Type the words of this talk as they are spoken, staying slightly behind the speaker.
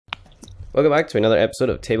Welcome back to another episode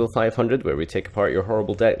of Table 500, where we take apart your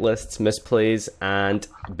horrible deck lists, misplays, and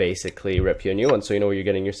basically rip you a new one so you know what you're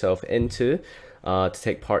getting yourself into. To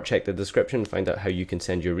take part, check the description, find out how you can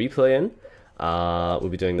send your replay in. We'll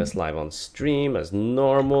be doing this live on stream as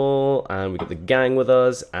normal, and we got the gang with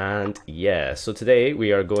us, and yeah, so today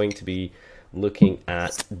we are going to be looking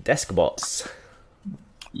at Deskbots.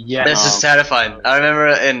 Yeah, this is terrifying. I remember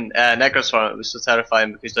in Necros Farm, it was so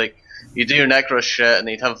terrifying because like you do your Necros shit and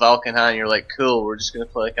you'd have Valk in hand and you're like, cool, we're just gonna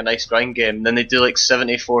play like a nice grind game, and then they do like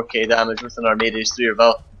 74k damage with an Armades through your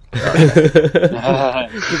Valk. You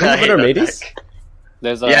have Armades?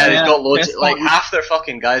 They've got loads. Like half their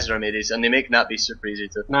fucking guys are Armades, and they make that be super easy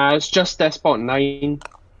to. Nah, it's just Despot 9.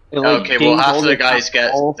 Okay, well half of the guys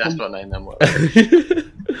get Despot 9 then what?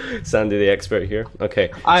 Sandy the expert here.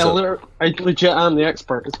 Okay. I legit am the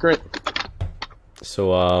expert. It's great.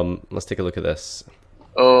 So let's take a look at this.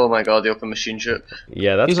 Oh my god, the open machine ship.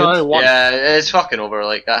 Yeah, that's good. Yeah, it's fucking over.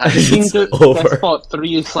 Like that. It's over. Despot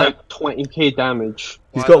 3 is like 20k damage.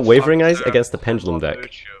 He's got Wavering Eyes against the Pendulum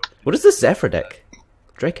deck. What is this Zephyr deck?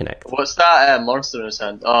 Draconnect. What's that monster in his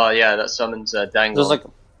hand? Oh yeah, that summons Dangle.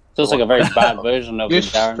 Feels like a very bad version of the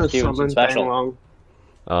guarantee special.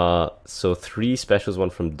 So 3 specials, 1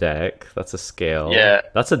 from deck. That's a scale. Yeah.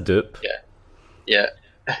 That's a dupe. Yeah.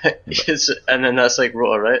 And then that's like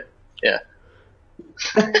Rota, right? Yeah.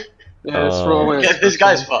 Yeah, it's Rota. Yeah, this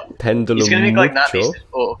guy's fucked. Pendulum. He's gonna make like Nat Beast.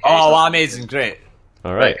 Oh, wow, amazing, great.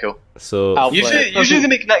 Alright, cool. So usually they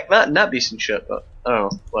make Nat Beast and shit, but I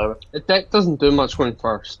don't know, whatever. The deck doesn't do much going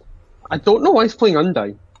first. I don't know why he's playing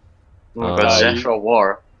Undyne. Oh my god, Zephyr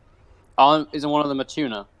War. Isn't one of them a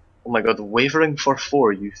tuner? Oh my god, Wavering for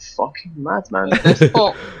 4, you fucking madman.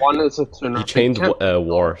 Despot 1 is a tuner. you chained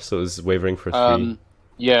War, so it was Wavering for 3.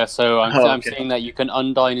 Yeah, so I'm saying that you can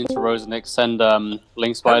Undyne into Rosenix, send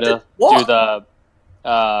Link Spider, do the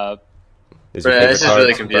Is this is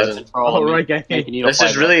really confusing. Oh, right,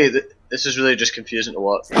 This is really just confusing to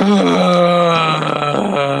watch.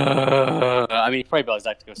 I mean, probably got his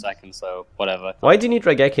deck to go second, so whatever. Why do you need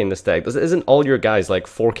Raigeki in this deck? Isn't all your guys like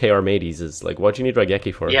 4k Armades? Is like, what do you need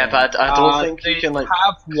Raigeki for? Yeah, but I don't think you can like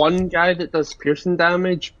have one guy that does piercing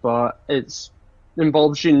damage, but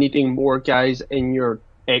involves you needing more guys in your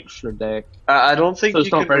extra deck. I don't think so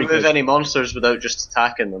you can remove any monsters without just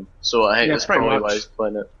attacking them. So I think that's probably why he's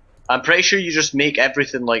playing it. I'm pretty sure you just make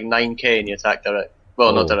everything like 9k and you attack direct.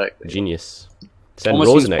 Well, not directly. Genius. Send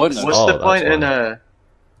Rosenix. What's the point in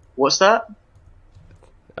what's that?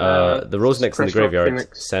 The Rosenix in the graveyard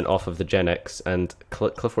Phoenix. Sent off of the Gen X, and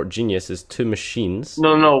Clifford Genius is 2 machines.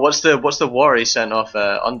 No. What's the war he sent off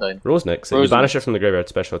Undyne? Rosenix. You banish it from the graveyard,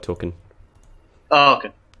 special token. Oh,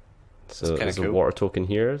 okay. So there's a water token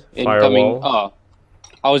here. Incoming. Firewall.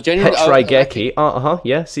 I was genuinely. Pitch Raigeki.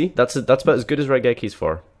 Yeah. See, that's about as good as Raigeki's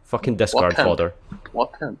for. Fucking discard fodder.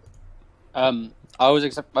 What pimp? I was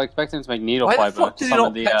expecting to make Needle Why Fiber. the fuck did he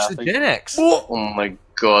not pitch the Gen X? Oh my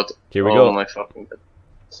god. Here we go. Oh my fucking god.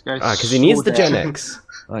 Because he needs the Gen X.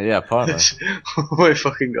 Oh yeah, partly. Oh my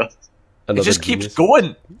fucking god. It just keeps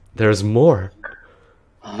going. There's more.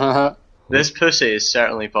 This pussy is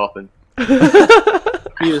certainly popping.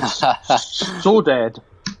 He is so dead.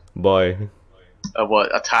 Boy.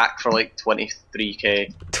 What, attack for like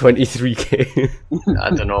 23k? 23k. I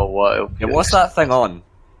don't know what. Yeah, what's that thing on?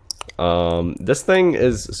 This thing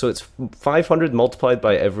is, so it's 500 multiplied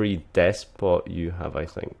by every Despot you have, I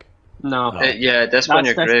think. No. Yeah, Despot in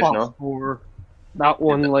your grave, no? 4. That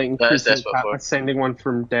one, like, increases sending one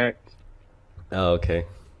from deck. Oh, okay.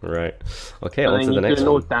 Right. Okay, and on to the next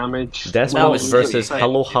no one. damage. Despot versus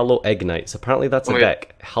Hello Ignites. Apparently that's a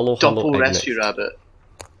deck. Hello Double Ignites. Rescue Rabbit.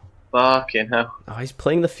 Fucking hell. Oh, he's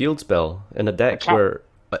playing the field spell in a deck where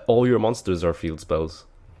all your monsters are field spells.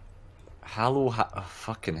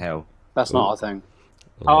 Fucking hell. That's not a thing.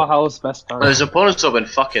 How's best card? His opponents have been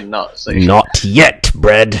fucking nuts. Like, not yet,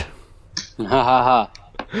 bread. Ha.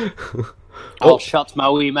 I'll shut my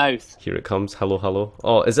wee mouth. Here it comes. Hello.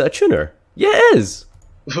 Oh, is it a tuner? Yeah, it is.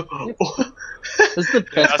 That's the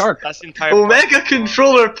best card. That's the entire Omega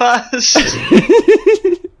Controller Pass.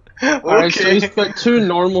 Alright, so he's got 2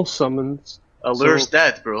 normal summons. Allure's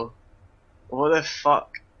dead, bro. What the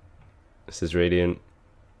fuck? This is Radiant.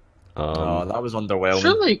 Oh, that was underwhelming.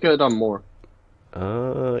 Surely could have done more.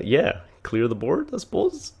 Yeah. Clear the board, I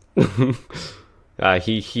suppose.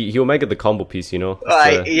 He Omega the combo piece, you know.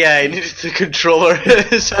 Yeah, he needed the controller.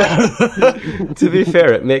 To be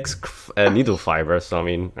fair, it makes needle fiber, so I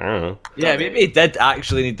mean, I don't know. Yeah, maybe he did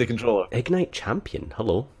actually need the controller. Ignite Champion,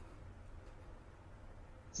 hello.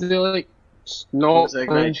 Is it like not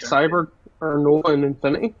Cyber or Nova and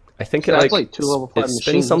Infinity? I think it like 2 level 5 it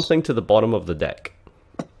spins something to the bottom of the deck.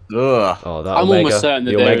 Ugh. Oh, that I'm Omega. almost certain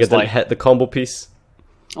that the Omega there's, didn't like- hit the combo piece.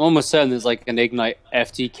 I'm almost certain there's like an Ignite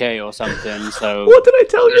FTK or something, so... What did I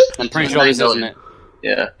tell you? I'm pretty sure this isn't it.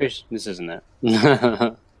 Yeah. This isn't it.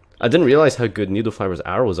 I didn't realize how good Needle Fiber's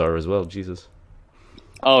arrows are as well, Jesus.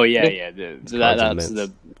 Oh, yeah. That's immense.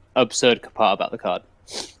 the absurd part about the card.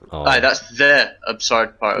 Oh. Aye, that's the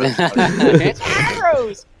absurd part of it. It's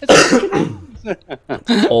arrows!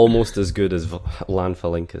 It's Almost as good as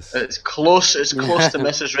Lanphalinkus. It's close to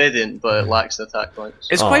Mrs. Radiant, but it lacks the attack points.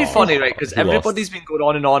 It's quite funny, right? Because everybody's been going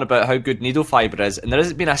on and on about how good needle fiber is, and there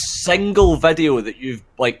hasn't been a single video that you've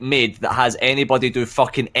like made that has anybody do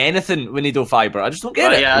fucking anything with needle fiber. I just don't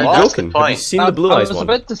get it. Yeah, Are you that's joking? the Have you point. seen the Blue I Eyes was one?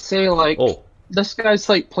 about to say, like, this guy's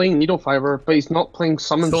like playing Needle Fiber, but he's not playing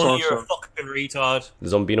Summon Tony, you're Sorcerer. a fucking retard.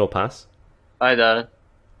 Zombino pass. Aye, Darren.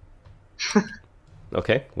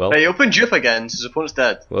 Okay, well. Hey, open dupe again, his opponent's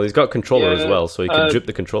dead. Well, he's got controller Yeah, as well, so he can dupe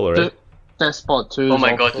the controller, right? Despot 2. Oh is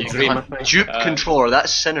my also god, you dream. dupe controller,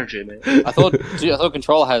 that's synergy, mate. I thought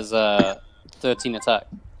Control has 13 attack.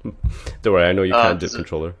 Don't worry, I know you can't dupe does it?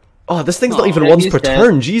 controller. Oh, this thing's not even yeah, once he's per dead.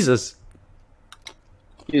 turn, Jesus!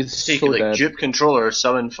 He's So you so could like dead. dupe controller,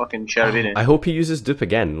 summon fucking Cherubini. I hope he uses dupe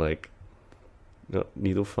again, like... No,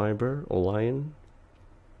 needle fiber, Lion.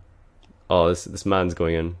 Oh, this man's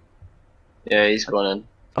going in. Yeah, he's going in.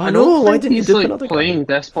 Oh I no, don't why think didn't you he's dupe like another guy? playing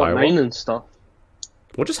Despot Firewall? 9 and stuff.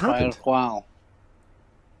 What just happened? Wow.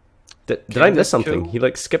 Did I miss something? He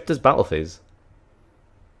like skipped his battle phase.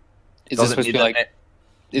 Is this Doesn't supposed to need be like? it.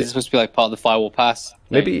 Is this supposed to be like part of the firewall pass?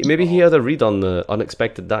 Maybe he had a read on the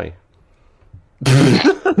unexpected die.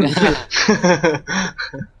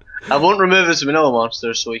 I won't remove his vanilla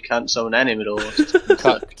monster, so he can't summon any middle monsters.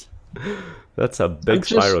 Cut. That's a big I'm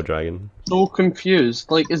just- Spyro Dragon. So confused.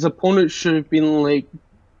 Like, his opponent should have been, like,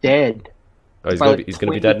 dead. Oh, he's By, gonna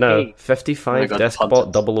like, be dead now. 20k. 55 Oh my God,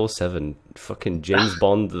 Deskbot 007. Fucking James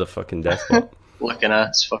Bond, the fucking Deskbot. Looking at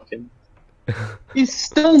his fucking. He's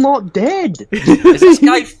still not dead. Is this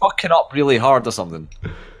guy fucking up really hard or something?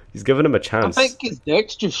 He's giving him a I chance. think his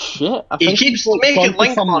deck's just shit. I He think keeps he's, like, making gone for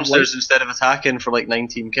link some, monsters like- instead of attacking for like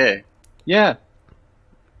 19k. Yeah.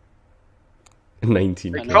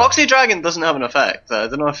 19. I know. Proxy Dragon doesn't have an effect. I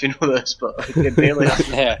don't know if you know this, but it barely has.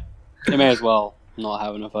 Yeah. It may as well not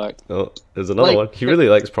have an effect. Oh, there's another Like- one. He really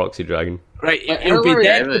likes Proxy Dragon. Right, Like, he'll be earlier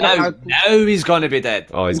dead he now. had- Now he's gonna be dead.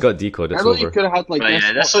 Oh, he's got decode. It's I really over. could have had like Right, yeah,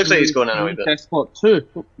 Despot this looks like he's 3 going in a wee bit. Despot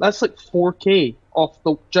 2. That's like 4k off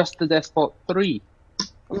just the Despot 3.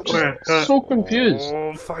 I'm just so confused.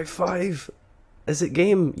 Oh, 5-5. Is it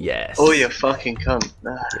game? Yes. Oh, you fucking cunt.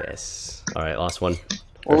 Yes. Alright, last one.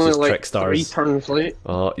 Only Versus like Trick 3 Stars. turns late.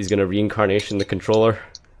 Oh, he's gonna reincarnation the controller.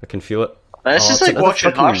 I can feel it. It's Oh, just it's like another watching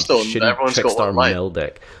fucking Hearthstone, shitty but everyone's got Trickstar one life. mill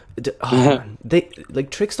deck. Oh, man. They like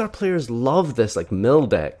Trickstar players love this like mill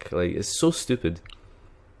deck. Like it's so stupid.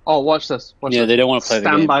 Oh, watch this. Watch Yeah, this. they don't want to play the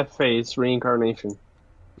game. Standby phase reincarnation.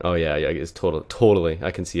 Oh yeah, it's totally.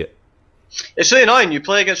 I can see it. It's really annoying. You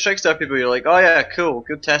play against Trickstar people, you're like, oh yeah, cool,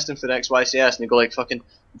 good testing for the next YCS, and you go like fucking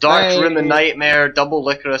Dark Hey. Room and Nightmare, double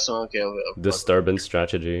Licorice, and okay, Disturbance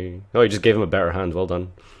strategy. Oh, you just gave him a better hand. Well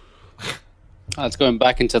done. Oh, it's going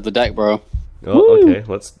back into the deck, bro. Oh, okay.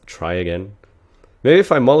 Let's try again. Maybe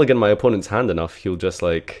if I mulligan my opponent's hand enough, he'll just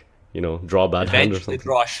like draw a bad hand or Eventually something.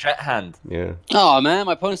 draw a shit hand. Yeah. Oh man,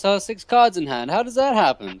 my opponent still has 6 cards in hand. How does that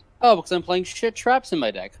happen? Oh, because I'm playing shit traps in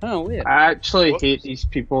my deck. Oh, weird. I actually hate these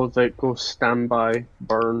people that go standby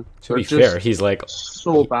burn. To be They're fair, just he's like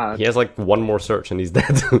so bad. he has like one more search and he's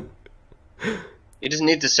dead. He doesn't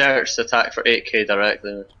need to search to attack for 8k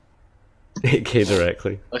directly. 8k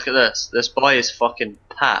directly. Look at this. This boy is fucking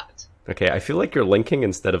packed. Okay, I feel like you're linking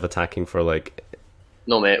instead of attacking for like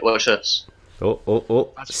No, mate, watch this. oh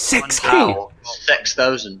 6k. Ow.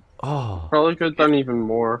 6,000. Oh, Probably could have done even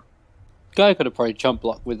more. Guy could have probably jump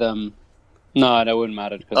blocked with No, that wouldn't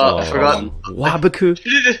matter. Oh, I forgot. Wabaku.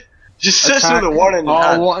 Just sits with Attack. a warning in Oh,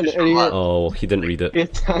 hand. what an idiot. Oh, he didn't read it. He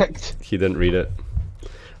attacked. He didn't read it.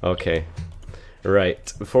 Okay.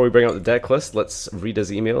 Right. Before we bring out the deck list, let's read his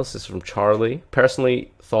emails. This is from Charlie. Personally,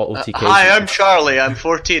 thought OTKs. Hi, I'm Charlie. I'm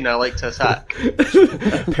 14. I like to attack.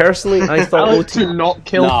 Personally, I I thought like to not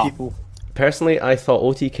kill No. people. Personally, I thought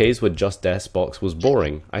OTKs with just Deskbots was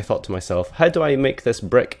boring. I thought to myself, how do I make this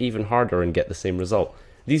brick even harder and get the same result?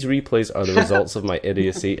 These replays are the results of my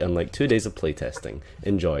idiocy and like 2 days of playtesting.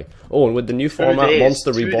 Enjoy. Oh, and with the new format, days.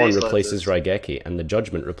 Monster 2 Reborn days like replaces this. Raigeki, and the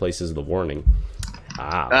Judgment replaces the Warning.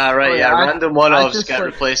 Ah. Ah, right, Oh, yeah. yeah, I- Random I one-offs just get like-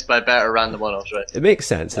 replaced by better random one-offs, right? It makes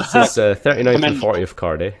sense. It's his 39th and 40th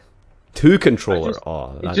card, eh? 2 controller. He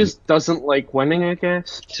Oh, just doesn't like winning, I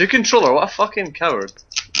guess. 2 controller, what a fucking coward.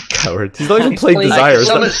 Coward. He's not even playing playing-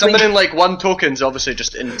 Desires. Summoning like 1 token is obviously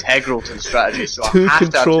just integral to the strategy, so Two I have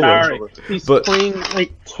to have controllers. He's But- playing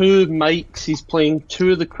like 2 mics, he's playing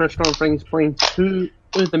 2 of the critical things, playing 2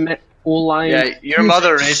 of the O-line. Yeah, your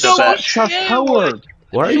mother raised a bitch. Such a coward.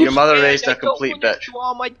 Why are you? Your mother raised a complete bitch.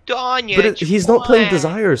 But he's not playing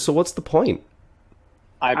Desires, so what's the point?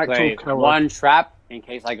 I Actual play coward. 1 trap in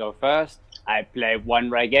case I go first. I play 1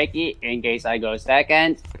 Raigeki in case I go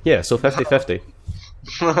second. Yeah, so 50-50.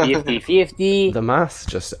 50-50. The math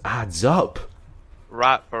just adds up.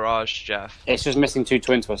 Rat barrage, Jeff. It's just missing 2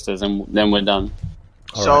 twin twisters and then we're done.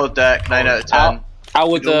 Solid deck, 9 out of 10. I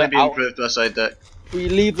would Could only be improved by a side deck. we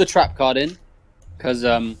leave the trap card in because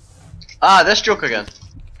Ah, this joke again.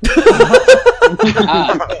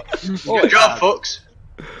 Good job, folks.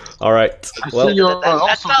 All right. Well,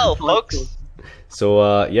 That's all, folks.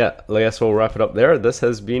 so yeah, I guess we'll wrap it up there. This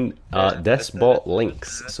has been Deskbot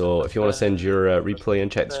Links. So if you want to send your replay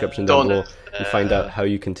and check description down below and find out how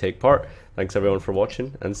you can take part. Thanks everyone for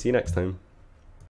watching, and see you next time.